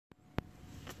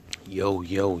Yo,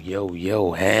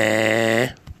 huh?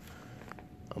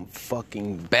 I'm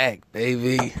fucking back,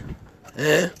 baby.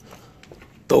 Huh?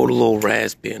 Throw the little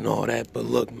raspy and all that, but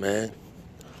look, man.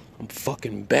 I'm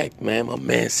fucking back, man. My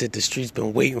man said the streets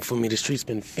been waiting for me. The streets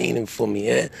been fiending for me,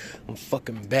 yeah? I'm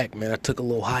fucking back, man. I took a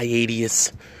little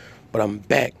hiatus, but I'm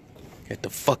back at the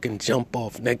fucking jump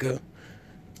off, nigga.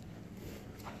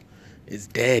 It's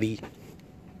Daddy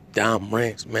Dom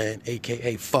Ranch, man,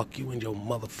 a.k.a. fuck you and your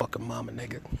motherfucking mama,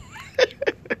 nigga.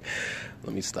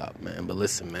 Let me stop, man. But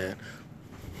listen, man.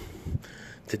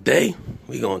 Today,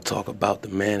 we gonna talk about the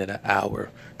man of the hour,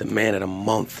 the man of the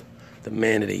month, the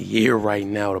man of the year right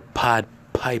now, the Pod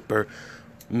Piper,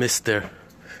 Mr.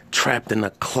 Trapped in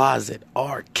a Closet,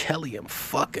 R. Kelly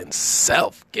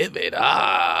himself. Give it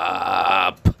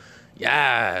up.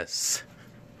 Yes.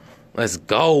 Let's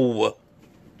go.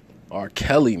 R.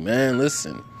 Kelly, man,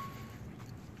 listen.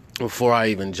 Before I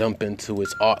even jump into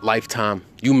his art lifetime,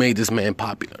 you made this man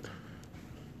popular.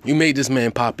 You made this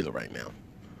man popular right now.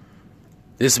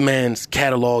 This man's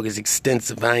catalog is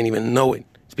extensive. I ain't even know it.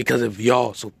 It's because of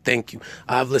y'all, so thank you.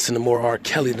 I've listened to more R.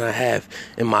 Kelly than I have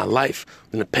in my life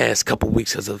in the past couple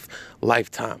weeks as of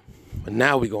Lifetime. But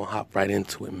now we gonna hop right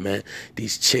into it, man.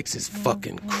 These chicks is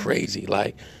fucking crazy.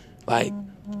 Like,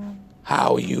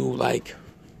 how you, like...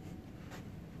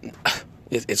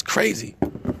 It's crazy.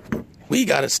 We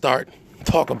gotta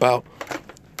talk about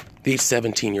these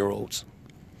 17-year-olds.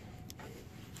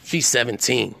 She's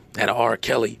 17 at a R.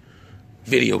 Kelly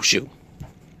video shoot.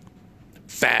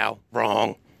 Foul,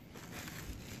 wrong.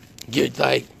 You're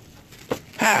like,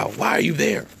 how? Why are you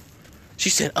there? She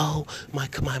said, oh, my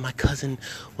cousin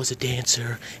was a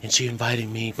dancer and she invited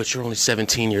me, but you're only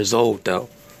 17 years old, though.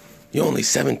 You're only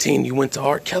 17. You went to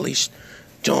R. Kelly's.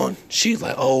 John, she's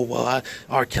like, oh, well,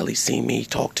 R. Kelly seen me,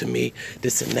 talked to me,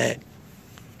 this and that.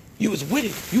 You was with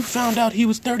it. You found out he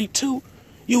was 32.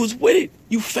 You was with it.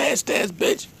 You fast-ass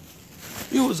bitch.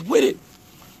 You was with it.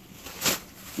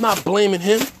 Not blaming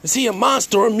him. Is he a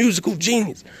monster or a musical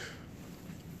genius?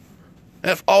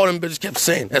 That's all them bitches kept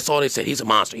saying. That's all they said. He's a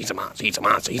monster. He's a monster. He's a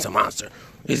monster. He's a monster.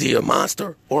 Is he a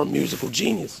monster or a musical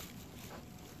genius?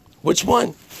 Which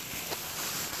one?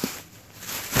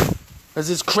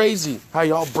 Because it's crazy how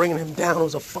y'all bringing him down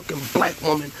as a fucking black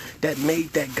woman that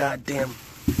made that goddamn,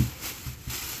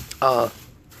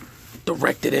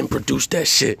 directed and produced that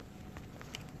shit.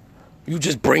 You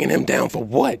just bringing him down for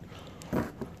what?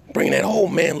 Bringing that whole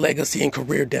man legacy and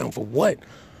career down for what?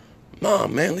 Nah,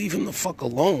 man, leave him the fuck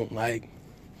alone. Like,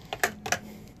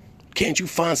 can't you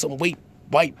find some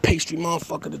white pastry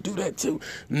motherfucker to do that too?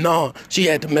 Nah, she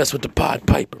had to mess with the Pod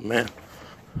Piper, man.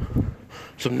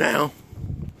 So now...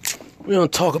 we're going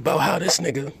to talk about how this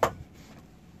nigga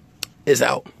is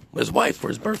out with his wife for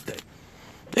his birthday.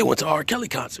 They went to R. Kelly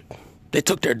concert. They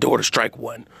took their daughter, strike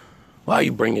one. Why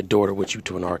you bring your daughter with you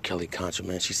to an R. Kelly concert,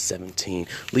 man? She's 17.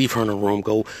 Leave her in a room.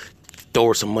 Go throw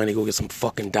her some money. Go get some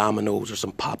fucking Domino's or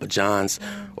some Papa John's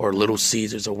or Little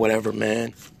Caesars or whatever,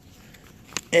 man.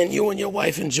 And you and your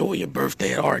wife enjoy your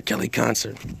birthday at R. Kelly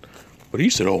concert. But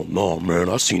he said, oh, no, man,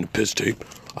 I seen the piss tape.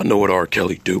 I know what R.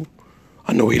 Kelly do.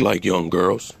 I know he like young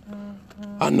girls.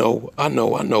 I know, you know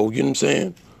what I'm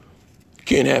saying? It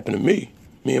can't happen to me.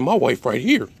 Me and my wife right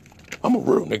here. I'm a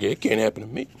real nigga, it can't happen to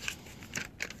me.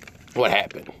 What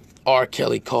happened? R.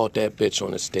 Kelly called that bitch on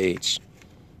the stage.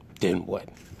 Then what?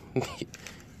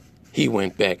 He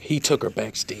went back, he took her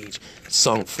backstage,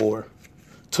 sung for her,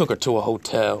 took her to a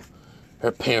hotel.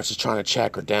 Her parents was trying to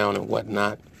track her down and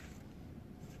whatnot.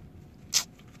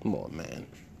 Come on, man.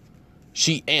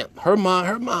 She amped. Her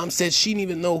mom said she didn't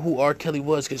even know who R. Kelly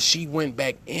was because she went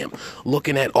back amped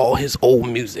looking at all his old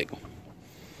music.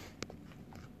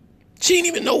 She didn't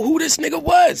even know who this nigga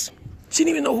was. She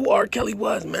didn't even know who R. Kelly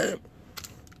was, man.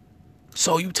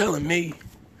 So you telling me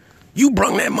you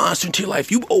brung that monster into your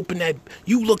life. You opened that,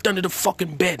 you looked under the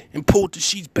fucking bed and pulled the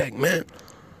sheets back, man.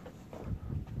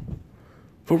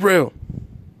 For real.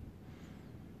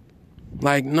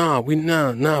 Like, nah, we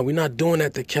not doing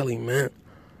that to Kelly, man.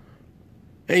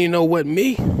 And you know what,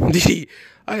 me?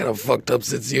 I got a fucked up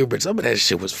sense of humor. Some of that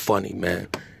shit was funny, man.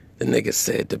 The nigga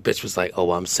said, the bitch was like,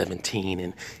 oh, I'm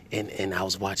 17 and I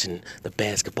was watching the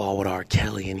basketball with R.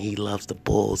 Kelly and he loves the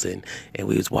Bulls and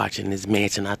we was watching his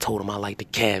mansion. I told him I like the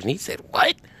Cavs. And he said,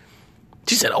 what?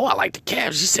 She said, oh, I like the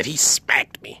Cavs. She said, he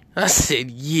smacked me. I said,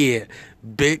 yeah,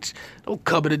 bitch. Don't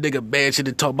come in the nigga mansion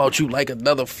and talk about you like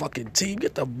another fucking team.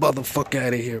 Get the motherfucker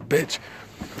out of here, bitch.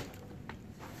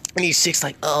 And these chicks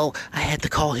like, oh, I had to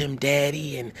call him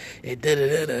daddy and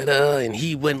da-da-da-da-da, and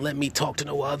he wouldn't let me talk to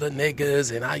no other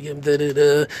niggas, and I am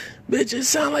da-da-da. Bitch, it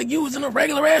sound like you was in a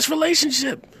regular-ass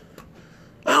relationship.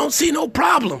 I don't see no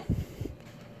problem.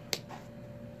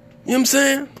 You know what I'm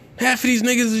saying? Half of these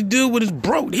niggas he deal with is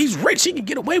broke. He's rich. He can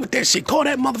get away with that shit. Call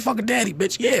that motherfucker daddy,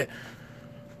 bitch. Yeah.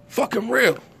 Fucking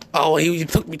real. Oh, he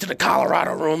took me to the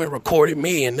Colorado room and recorded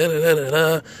me and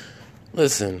da-da-da-da-da.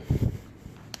 Listen.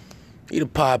 He the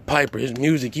Pied Piper. His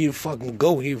music, he a fucking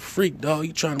goat. He a freak, dog.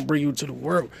 He trying to bring you to the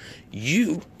world.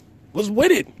 You was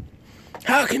with it.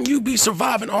 How can you be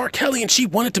surviving R. Kelly and she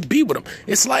wanted to be with him?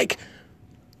 It's like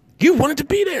you wanted to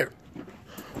be there.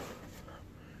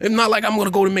 It's not like I'm going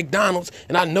to go to McDonald's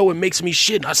and I know it makes me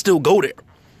shit and I still go there.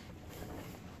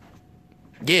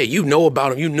 Yeah, you know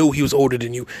about him. You knew he was older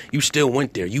than you. You still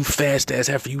went there. You fast ass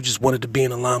after you just wanted to be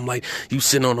in the limelight. You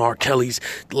sitting on R. Kelly's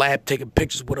lap taking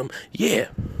pictures with him. Yeah.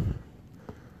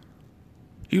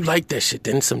 You like that shit.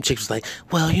 Then some chicks was like,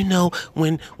 well, you know,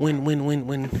 when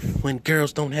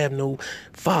girls don't have no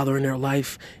father in their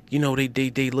life, you know,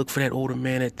 they look for that older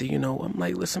man at the, you know. I'm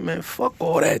like, listen, man, fuck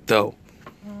all that though.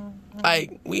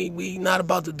 Like, we not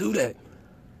about to do that.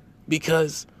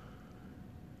 Because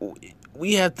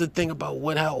we have to think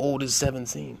about how old is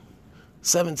 17.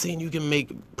 17, you can make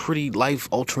pretty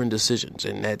life-altering decisions,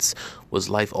 and that's was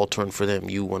life-altering for them.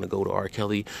 You want to go to R.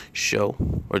 Kelly show,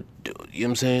 or, you know what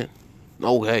I'm saying?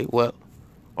 Okay, well,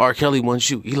 R. Kelly wants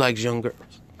you. He likes young girls.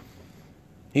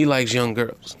 He likes young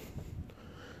girls.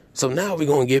 So now we're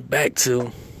going to get back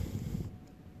to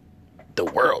the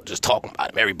world just talking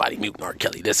about him. Everybody muting R.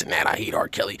 Kelly, this and that. I hate R.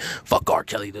 Kelly. Fuck R.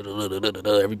 Kelly.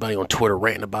 Everybody on Twitter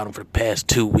ranting about him for the past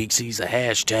 2 weeks. He's a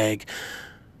hashtag.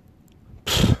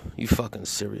 You fucking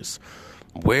serious?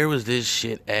 Where was this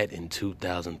shit at in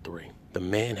 2003? The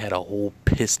man had a whole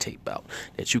piss tape out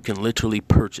that you can literally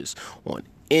purchase on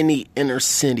any inner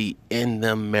city in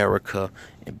America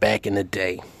back in the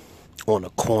day. On a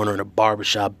corner, in a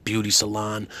barbershop, beauty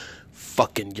salon,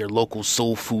 fucking your local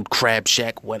soul food, crab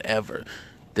shack, whatever.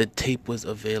 The tape was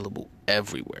available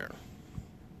everywhere.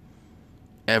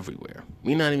 Everywhere.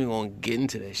 We're not even going to get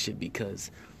into that shit because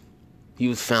he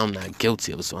was found not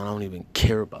guilty of it, so I don't even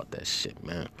care about that shit,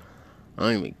 man. I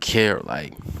don't even care.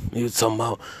 Like, he was talking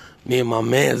about me and my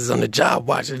mans on the job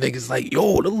watching niggas like,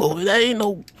 yo,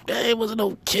 that wasn't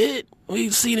no kid.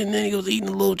 We seen the nigga was eating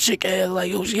a little chick ass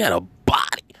like, yo, she had a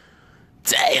body.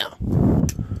 Damn.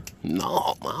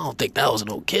 No, I don't think that was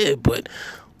no kid, but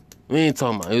we ain't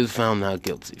talking about, he was found not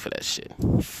guilty for that shit.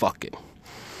 Fuck it.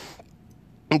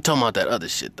 I'm talking about that other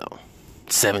shit, though.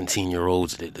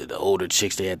 17-year-olds, the older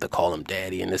chicks, they had to call him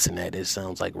daddy and this and that. It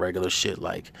sounds like regular shit.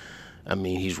 Like, I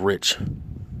mean, he's rich.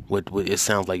 It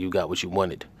sounds like you got what you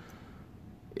wanted.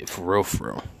 For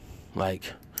real.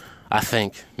 Like, I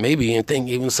think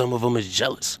even some of them is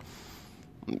jealous.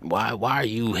 Why are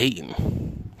you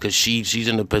hating? Because she's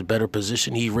in a better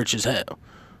position. He rich as hell.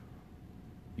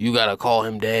 You gotta call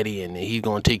him daddy and he's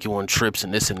gonna take you on trips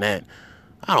and this and that.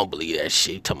 I don't believe that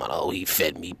shit. Talking about, oh, he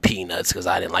fed me peanuts because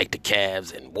I didn't like the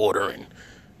calves and water and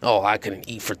I couldn't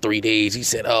eat for 3 days. He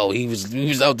said, he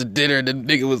was out to dinner and the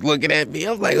nigga was looking at me.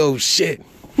 I was like, oh shit.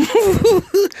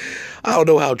 I don't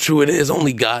know how true it is.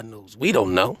 Only God knows. We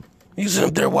don't know. You sit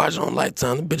up there watching on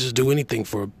Lifetime. The bitches do anything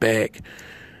for a bag.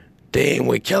 They ain't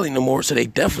with Kelly no more, so they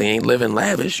definitely ain't living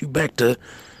lavish. You back to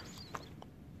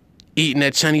eating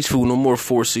that Chinese food no more.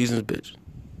 4 Seasons, bitch.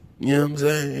 You know what I'm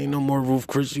saying? Ain't no more Ruth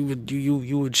Chris. You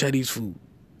would Chinese food.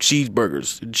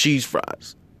 Cheeseburgers and cheese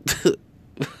fries.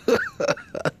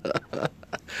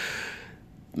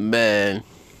 Man.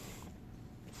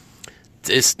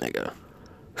 This nigga.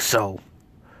 So,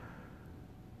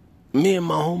 me and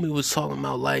my homie was talking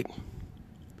about, like,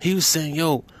 he was saying,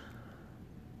 yo,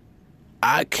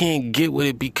 I can't get with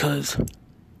it because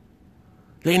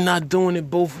they not doing it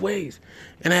both ways.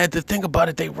 And I had to think about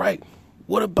it, they right.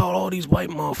 What about all these white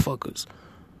motherfuckers?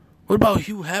 What about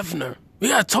Hugh Hefner? We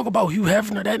gotta talk about Hugh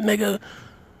Hefner. That nigga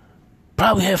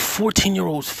probably had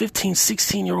 14-year-olds, 15,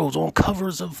 16-year-olds on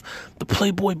covers of the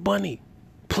Playboy Bunny,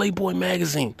 Playboy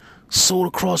magazine, sold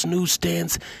across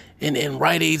newsstands and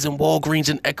Rite Aids and Walgreens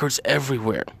and Eckerts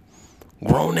everywhere.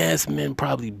 Grown-ass men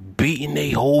probably beating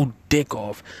their whole dick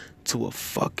off to a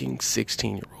fucking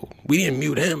 16-year-old. We didn't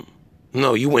mute him.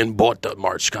 No, you went and bought the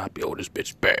March copy. Oh, this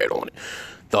bitch bad on it.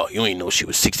 Thought you ain't know she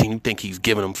was 16. You think he's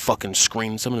giving them fucking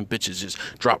screens. Some of them bitches just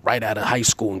drop right out of high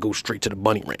school and go straight to the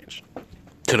bunny ranch.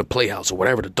 To the playhouse or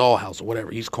whatever, the dollhouse or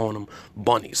whatever. He's calling them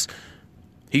bunnies.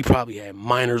 He probably had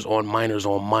minors on minors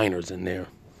on minors in there.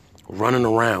 Running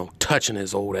around, touching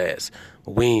his old ass.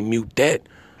 But we ain't mute that.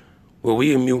 Well,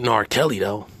 we ain't muting R. Kelly,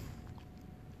 though.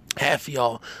 Half of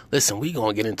y'all, listen, we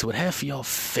gonna get into it. Half of y'all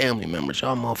family members,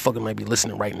 y'all motherfucker might be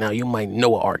listening right now. You might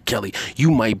know a R. Kelly. You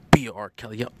might be a R.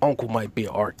 Kelly. Your uncle might be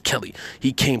a R. Kelly.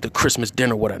 He came to Christmas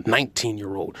dinner with a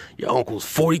 19-year-old. Your uncle's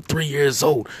 43 years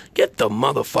old. Get the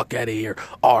motherfucker out of here,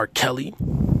 R. Kelly.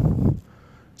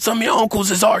 Some of your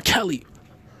uncles is R. Kelly.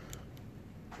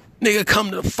 Nigga come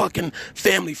to the fucking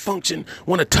family function,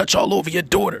 want to touch all over your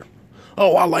daughter.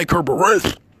 Oh, I like her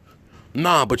breath.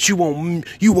 Nah, but you won't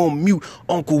mute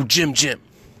Uncle Jim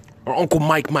or Uncle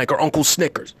Mike or Uncle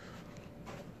Snickers.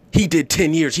 He did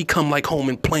 10 years. He come like home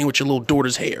and playing with your little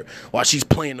daughter's hair while she's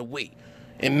playing the Wii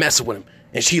and messing with him.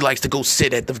 And she likes to go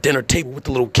sit at the dinner table with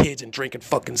the little kids and drinking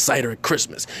fucking cider at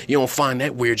Christmas. You don't find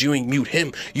that weird. You ain't mute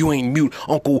him. You ain't mute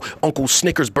Uncle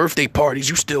Snickers' birthday parties.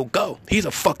 You still go. He's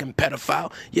a fucking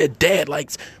pedophile. Your dad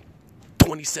likes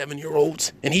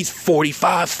 27-year-olds and he's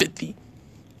 45, 50.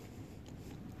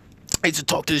 I used to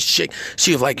talk to this chick.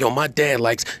 She was like, yo, my dad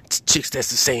likes chicks that's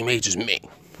the same age as me.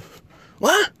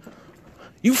 What?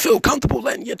 You feel comfortable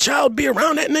letting your child be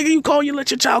around that nigga? You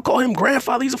let your child call him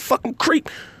grandfather? He's a fucking creep.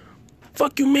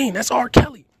 Fuck you mean? That's R.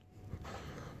 Kelly.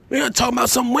 We're gonna talk about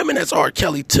some women that's R.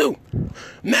 Kelly too.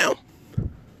 Now,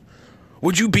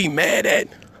 would you be mad at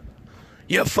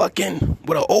your fucking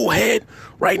with an old head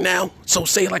right now? So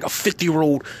say like a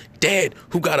 50-year-old dad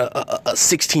who got a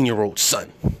 16-year-old son.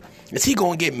 Is he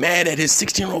gonna get mad at his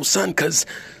 16-year-old son because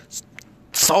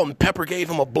Salt and Pepper gave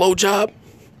him a blowjob?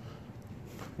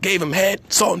 Gave him head?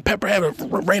 Salt and Pepper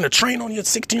ran a train on your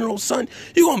 16-year-old son?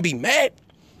 You gonna be mad?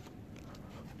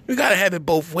 You gotta have it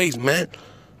both ways, man.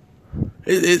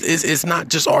 It's not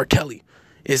just R. Kelly.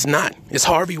 It's not. It's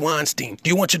Harvey Weinstein. Do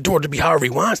you want your daughter to be Harvey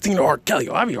Weinstein or R. Kelly?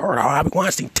 Oh, I've heard of Harvey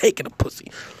Weinstein taking a pussy.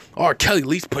 R. Kelly at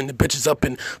least putting the bitches up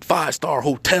in 5-star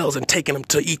hotels and taking them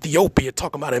to Ethiopia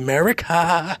talking about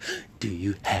America. Do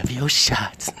you have your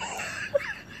shots?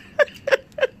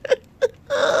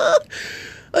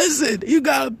 Listen, you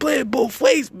gotta play it both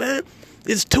ways, man.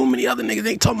 There's too many other niggas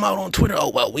ain't talking about on Twitter. Oh,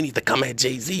 well, we need to come at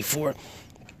Jay-Z for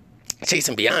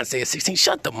chasing Beyonce at 16.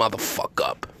 Shut the motherfucker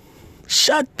up.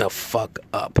 Shut the fuck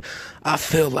up. I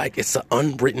feel like it's an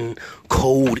unwritten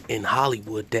code in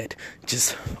Hollywood that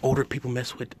just older people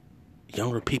mess with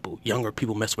younger people. Younger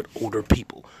people mess with older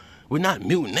people. We're not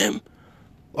muting them,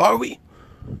 are we?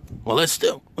 Well, let's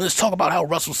talk about how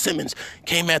Russell Simmons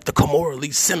came at the Kimora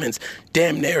Lee Simmons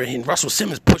damn near, and Russell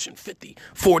Simmons pushing 50,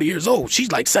 40 years old.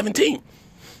 She's like 17.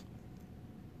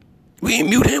 We ain't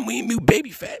mute him. We ain't mute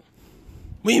Baby Fat.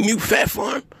 We ain't mute Fat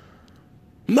Farm.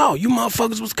 No, you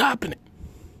motherfuckers was copping it.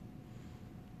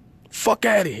 Fuck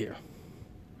out of here.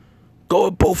 Go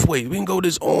it both ways. We can go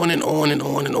this on and on and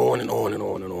on and on and on and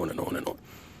on and on and on and on.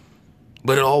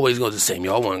 But it always goes the same.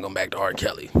 Y'all want to go back to R.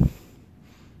 Kelly.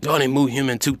 Y'all didn't move him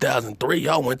in 2003.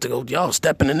 Y'all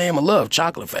Step in the Name of Love,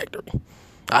 Chocolate Factory.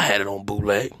 I had it on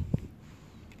bootleg.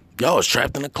 Y'all was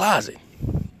trapped in the closet.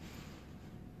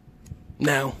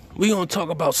 Now, we gonna talk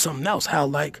about something else. How,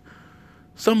 like,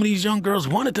 some of these young girls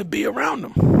wanted to be around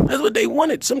them. That's what they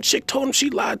wanted. Some chick told them, she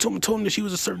lied to them, told them that she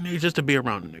was a certain age just to be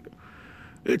around a nigga.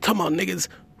 They're talking about niggas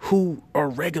who are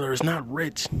regulars, not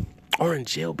rich, are in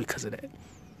jail because of that.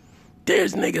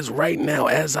 There's niggas right now,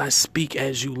 as I speak,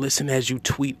 as you listen, as you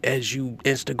tweet, as you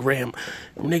Instagram,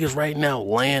 niggas right now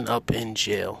laying up in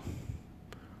jail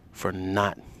for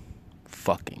not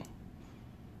fucking.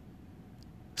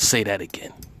 Say that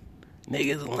again.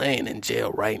 Niggas laying in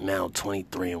jail right now,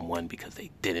 23-1, because they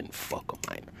didn't fuck a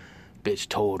minor. Bitch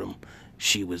told him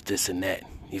she was this and that.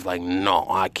 He's like, no,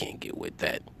 I can't get with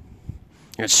that.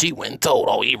 And she went and told,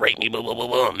 oh, he raped me, blah, blah, blah,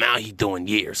 blah. Now he doing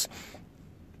years.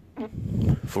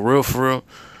 For real,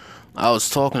 I was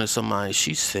talking to somebody,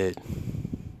 she said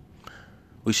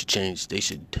they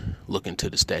should look into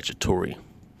the statutory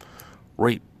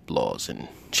rape laws and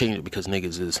change it because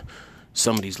niggas is,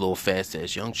 some of these little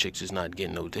fast-ass young chicks is not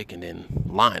getting no dick and then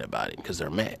lying about it because they're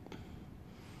mad.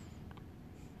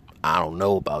 I don't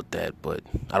know about that, but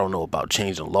I don't know about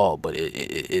changing law, but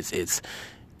it's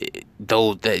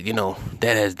though that, you know,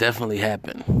 that has definitely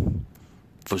happened.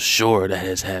 For sure that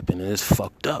has happened, and it's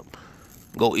fucked up.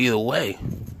 Go either way,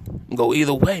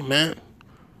 man.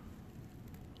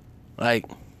 Like,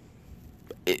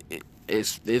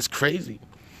 it's crazy.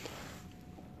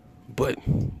 But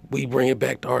we bring it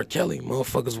back to R. Kelly.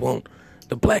 Motherfuckers won't,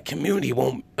 the black community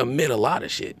won't admit a lot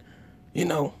of shit. You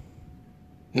know,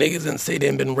 niggas and say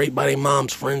they've been raped by their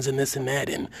mom's friends and this and that,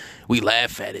 and we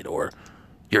laugh at it, or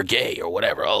you're gay or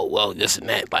whatever. Oh, well, this and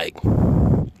that. Like,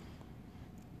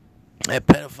 that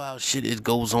pedophile shit, it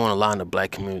goes on a lot in the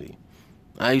black community.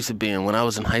 When I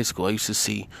was in high school, I used to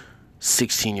see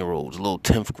 16-year-olds, little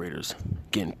 10th graders,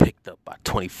 getting picked up by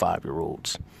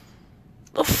 25-year-olds.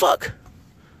 The fuck?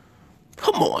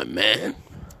 Come on, man.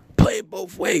 Play it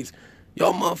both ways.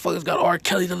 Y'all motherfuckers got R.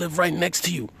 Kelly to live right next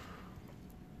to you.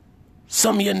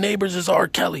 Some of your neighbors is R.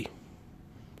 Kelly.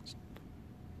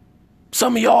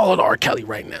 Some of y'all are R. Kelly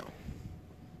right now.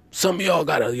 Some of y'all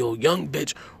got a young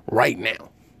bitch right now.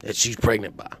 that she's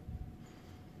pregnant by.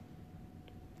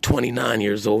 29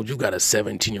 years old, you got a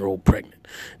 17-year-old pregnant.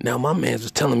 Now, my man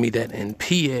was telling me that in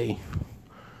PA,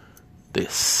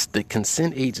 the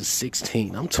consent age is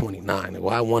 16. I'm 29.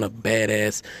 Well, I want a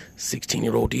badass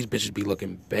 16-year-old. These bitches be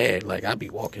looking bad. Like, I be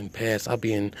walking past. I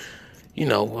be in,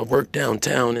 I work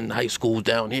downtown in high school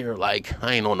down here. Like,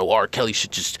 I ain't on no R. Kelly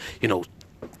shit, just,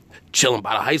 chilling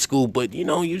by the high school. But,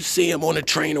 you see him on the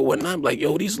train or whatnot. I'm like,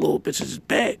 yo, these little bitches is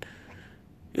bad.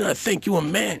 I think you a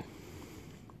man.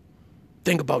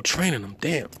 Think about training them.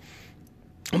 Damn.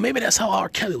 Well, maybe that's how R.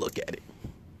 Kelly look at it.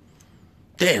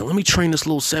 Damn, let me train this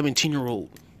little 17-year-old.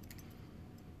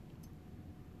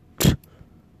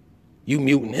 You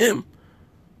muting him.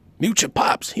 Mute your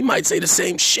pops. He might say the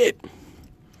same shit.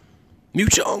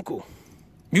 Mute your uncle.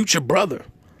 Mute your brother.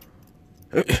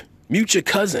 Mute your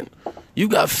cousin. You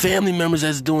got family members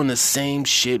that's doing the same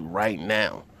shit right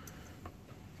now.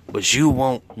 But you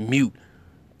won't mute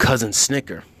Cousin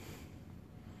Snicker.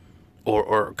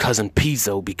 Or Cousin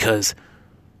Pizzo because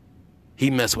he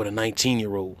messed with a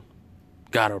 19-year-old.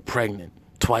 Got her pregnant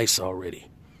twice already.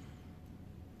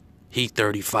 He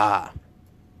 35.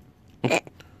 Get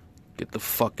the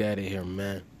fuck out of here,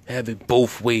 man. Have it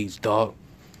both ways, dog.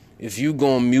 If you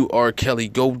gonna mute R. Kelly,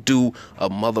 go do a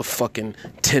motherfucking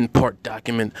 10-part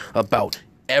document about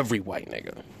every white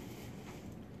nigga.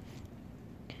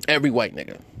 Every white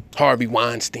nigga. Harvey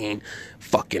Weinstein,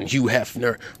 fucking Hugh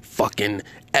Hefner, fucking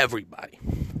everybody.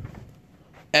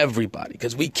 Everybody.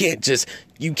 Because you can't just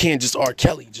R.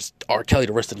 Kelly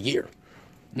the rest of the year.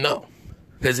 No.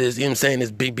 Because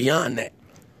it's big beyond that.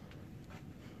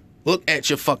 Look at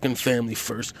your fucking family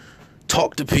first.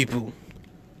 Talk to people.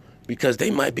 Because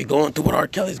they might be going through what R.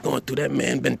 Kelly's going through. That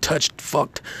man been touched,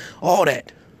 fucked, all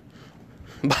that.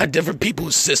 By different people,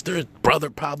 his sister, his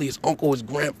brother, probably his uncle, his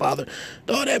grandfather.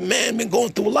 Dog, that man been going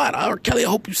through a lot. R. Kelly, I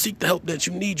hope you seek the help that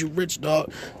you need, you rich,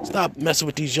 dog. Stop messing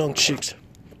with these young chicks.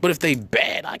 But if they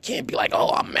bad, I can't be like,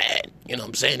 oh, I'm mad. You know what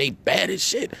I'm saying? They bad as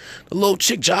shit. The little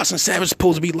chick, Jocelyn Savage,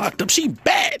 supposed to be locked up. She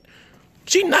bad.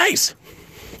 She nice.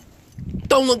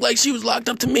 Don't look like she was locked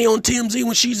up to me on TMZ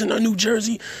when she's in her New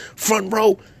Jersey front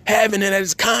row, having it at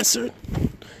his concert.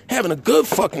 Having a good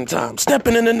fucking time.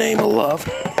 Stepping in the name of love.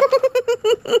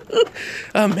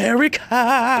 America.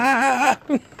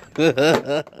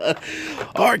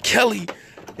 R. Kelly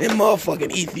in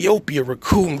motherfucking Ethiopia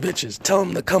recruiting bitches. Tell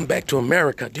them to come back to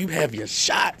America. Do you have your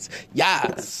shots?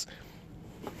 Yes.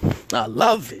 I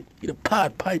love it. He the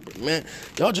Pied Piper, man.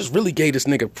 Y'all just really gave this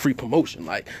nigga free promotion.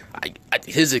 Like,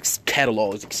 his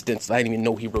catalog is extensive. I didn't even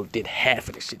know he did half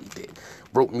of the shit he did.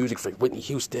 Wrote music for Whitney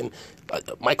Houston,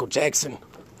 Michael Jackson.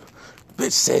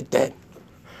 Bitch said that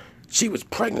she was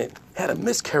pregnant, had a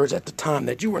miscarriage at the time,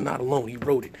 that you were not alone. He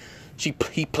wrote it. He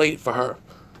played it for her.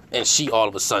 And she all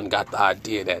of a sudden got the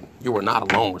idea that you were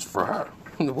not alone was for her.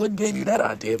 What gave you that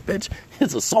idea, bitch?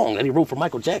 It's a song that he wrote for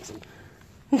Michael Jackson.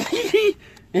 It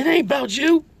ain't about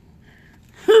you.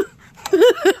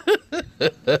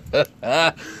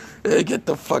 Hey, get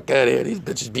the fuck out of here. These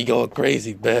bitches be going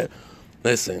crazy, man.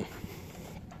 Listen.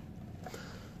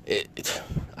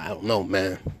 I don't know,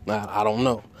 man. I don't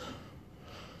know.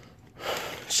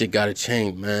 Shit gotta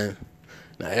change, man.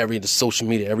 Now, the social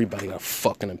media, everybody got a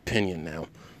fucking opinion now.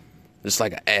 Just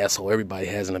like an asshole, everybody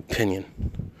has an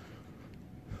opinion.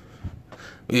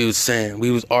 We was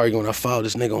arguing. I followed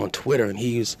this nigga on Twitter, and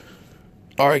he was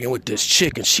arguing with this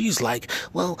chick, and she's like,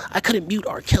 well, I couldn't mute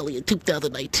R. Kelly in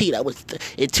 2019.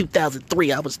 In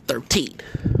 2003, I was 13.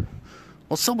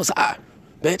 Well, so was I,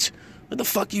 bitch. What the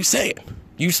fuck you saying?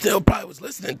 You still probably was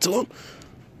listening to him.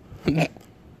 You know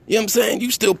what I'm saying?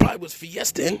 You still probably was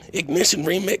fiesting, Ignition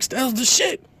remix. That was the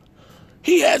shit.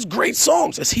 He has great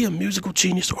songs. Is he a musical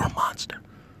genius or a monster?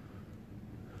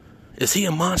 Is he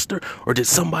a monster, or did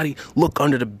somebody look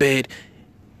under the bed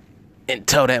and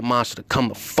tell that monster to come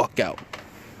the fuck out?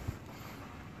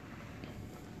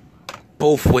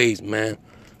 Both ways, man.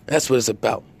 That's what it's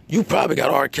about. You probably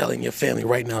got R. Kelly in your family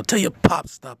right now. Tell your pop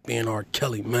to stop being R.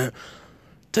 Kelly, man.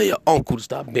 Tell your uncle to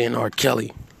stop being R.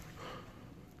 Kelly.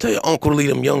 Tell your uncle to leave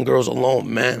them young girls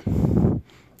alone, man.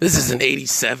 This is an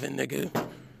 87, nigga.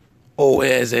 Old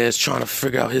ass trying to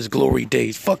figure out his glory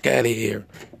days. Fuck out of here.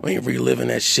 We ain't reliving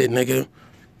that shit, nigga.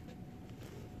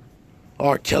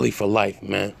 R. Kelly for life,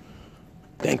 man.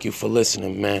 Thank you for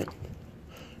listening, man.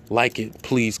 Like it,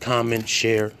 please, comment,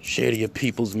 share. Share to your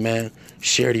peoples, man.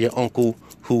 Share to your uncle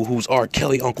who's R.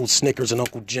 Kelly, Uncle Snickers, and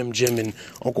Uncle Jim and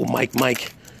Uncle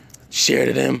Mike. Share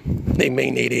to them. They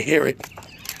may need to hear it.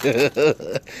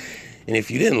 And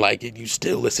if you didn't like it, you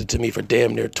still listened to me for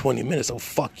damn near 20 minutes. So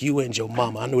fuck you and your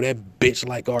mama. I know that bitch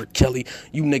like R. Kelly.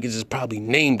 You niggas is probably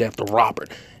named after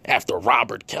Robert. after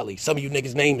Robert Kelly. Some of you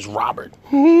niggas' names Robert.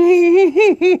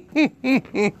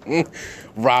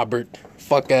 Robert,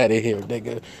 fuck out of here,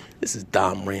 nigga. This is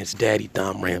Dom Rams, Daddy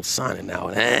Dom Rams signing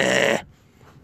out.